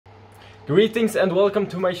Greetings and welcome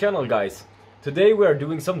to my channel, guys. Today we are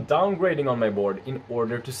doing some downgrading on my board in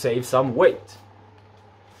order to save some weight.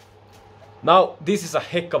 Now this is a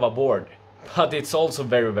heck of a board, but it's also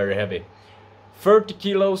very heavy. 30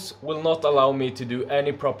 kilos will not allow me to do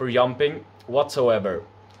any proper jumping whatsoever.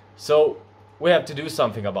 So we have to do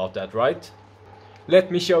something about that, right?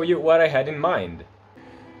 Let me show you what I had in mind.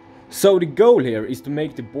 So the goal here is to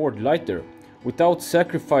make the board lighter without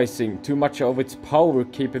sacrificing too much of its power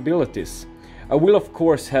capabilities. I will of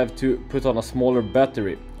course have to put on a smaller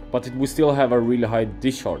battery, but it will still have a really high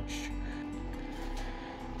discharge.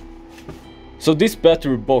 So this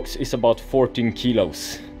battery box is about 14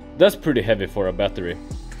 kilos. That's pretty heavy for a battery.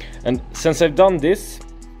 And since I've done this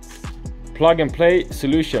plug and play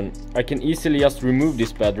solution, I can easily just remove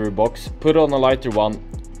this battery box, put on a lighter one,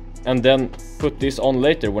 and then put this on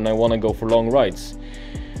later when I want to go for long rides.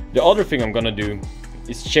 The other thing I'm gonna do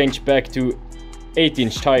is change back to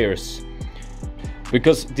 8-inch tires,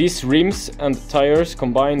 because these rims and tires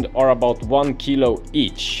combined are about 1 kilo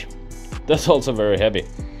each. That's also very heavy.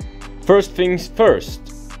 First things first,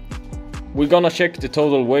 we're gonna check the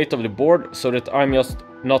total weight of the board so that I'm just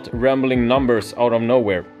not rambling numbers out of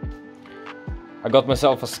nowhere. I got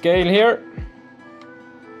myself a scale here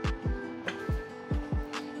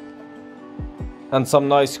and some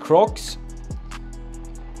nice Crocs.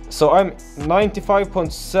 So I'm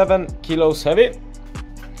 95.7 kilos heavy.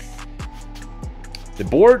 The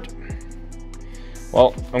board,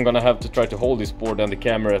 well, I'm gonna have to try to hold this board and the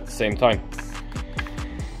camera at the same time.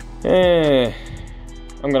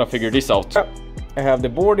 I'm gonna figure this out. I have the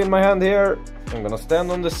board in my hand here. I'm gonna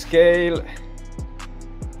stand on the scale.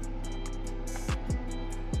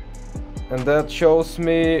 And that shows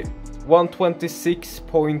me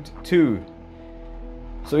 126.2.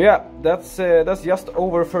 So yeah, that's just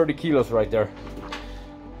over 30 kilos right there.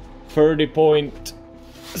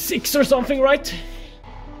 30.6 or something, right?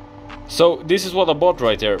 So this is what I bought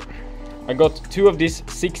right here. I got two of these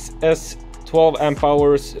 6S 12 amp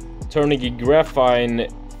hours Turnigy Graphene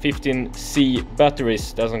 15C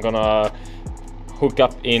batteries that I'm gonna hook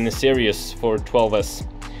up in series for 12S.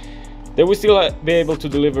 They will still be able to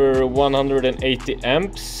deliver 180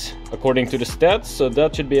 amps according to the stats, so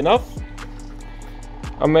that should be enough.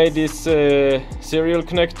 I made this serial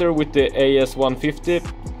connector with the AS150.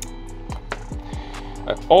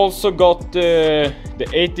 I also got the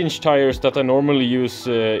 8-inch tires that I normally use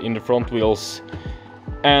in the front wheels,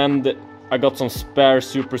 and I got some spare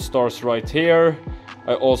Superstars right here.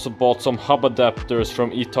 I also bought some hub adapters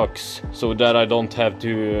from Etoxx so that I don't have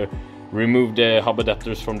to remove the hub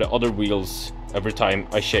adapters from the other wheels every time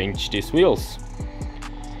I change these wheels.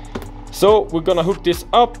 So we're gonna hook this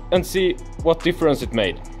up and see what difference it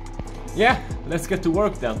made. Yeah, let's get to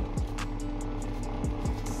work then.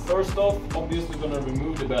 First off, obviously gonna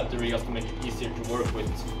remove the battery just to make it easier to work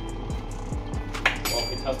with. Well,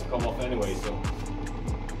 it has to come off anyway, so.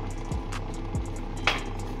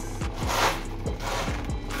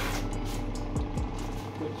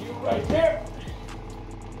 Put you right there.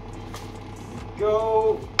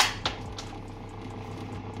 Go.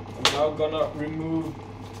 I'm now gonna remove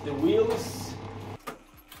the wheels.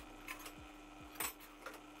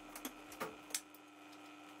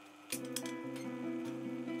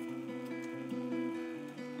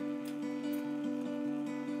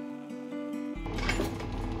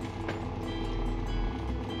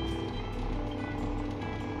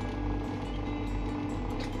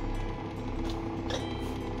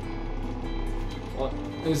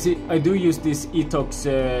 You see, I do use these Etoxx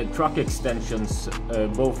truck extensions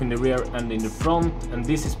both in the rear and in the front, and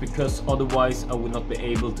this is because otherwise I would not be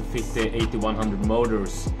able to fit the 8100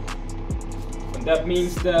 motors. And that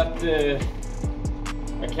means that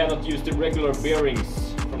I cannot use the regular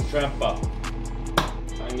bearings from Trampa.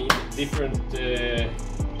 I need different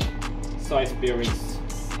size bearings.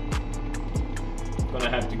 I'm gonna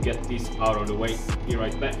have to get this out of the way. Be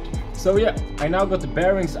right back. So yeah, I now got the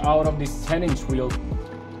bearings out of this 10-inch wheel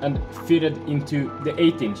and fitted into the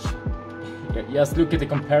 8-inch. Just look at the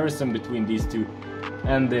comparison between these two.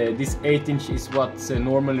 And this 8-inch is what's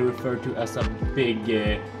normally referred to as a big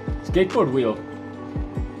skateboard wheel.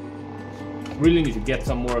 Really need to get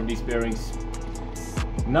some more of these bearings.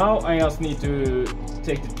 Now I just need to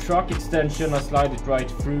take the truck extension, I slide it right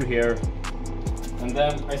through here, and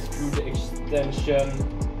then I screw the extension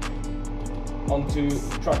onto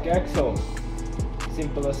the truck axle.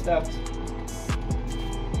 Simple as that.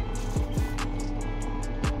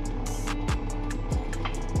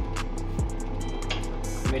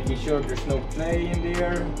 Making sure there's no play in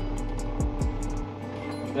there.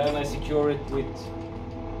 And then I secure it with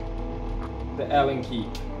the Allen key.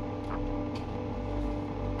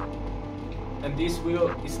 and this wheel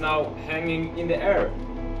is now hanging in the air.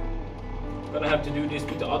 Gonna have to do this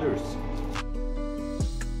with the others.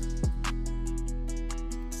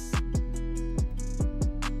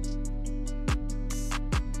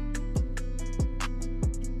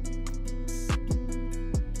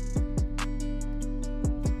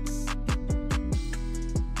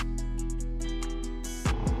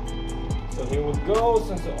 So here we go,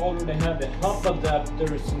 since I already have the hub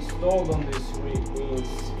adapters installed on these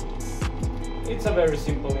wheels. It's a very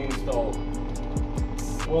simple install.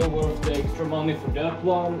 Well worth the extra money for that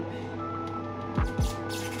one.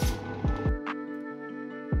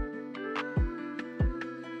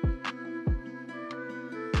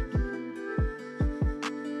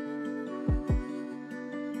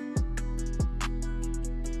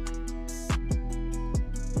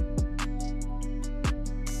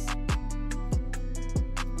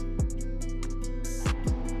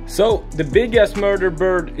 So the big ass murder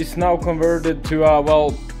bird is now converted to a,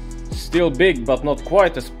 well, still big but not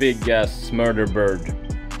quite as big as murder bird.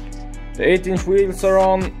 The 8-inch wheels are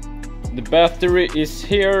on, the battery is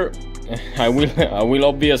here. I will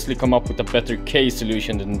obviously come up with a better case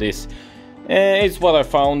solution than this. It's what I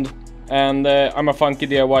found, and I'm a funky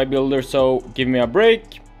DIY builder, so give me a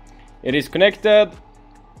break. It is connected,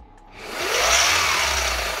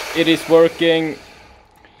 it is working.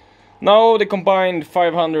 Now the combined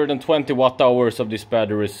 520 watt hours of these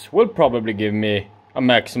batteries will probably give me a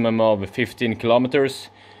maximum of 15 kilometers.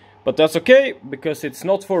 But that's okay, because it's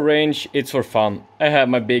not for range, it's for fun. I have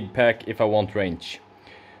my big pack if I want range.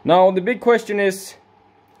 Now the big question is,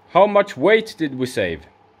 how much weight did we save?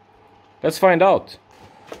 Let's find out.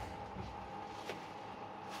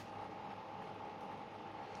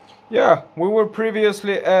 Yeah, we were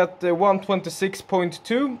previously at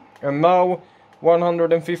 126.2 and now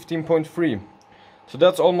 115.3. So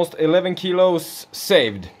that's almost 11 kilos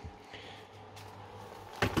saved.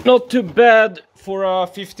 Not too bad for a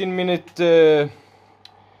 15-minute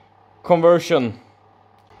conversion.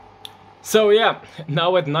 So yeah,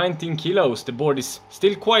 now at 19 kilos, the board is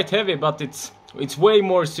still quite heavy, but it's way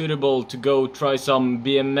more suitable to go try some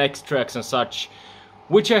BMX tracks and such,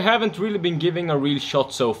 which I haven't really been giving a real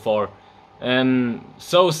shot so far.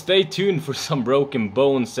 So stay tuned for some broken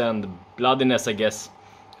bones and bloodiness, I guess.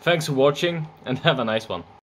 Thanks for watching and have a nice one.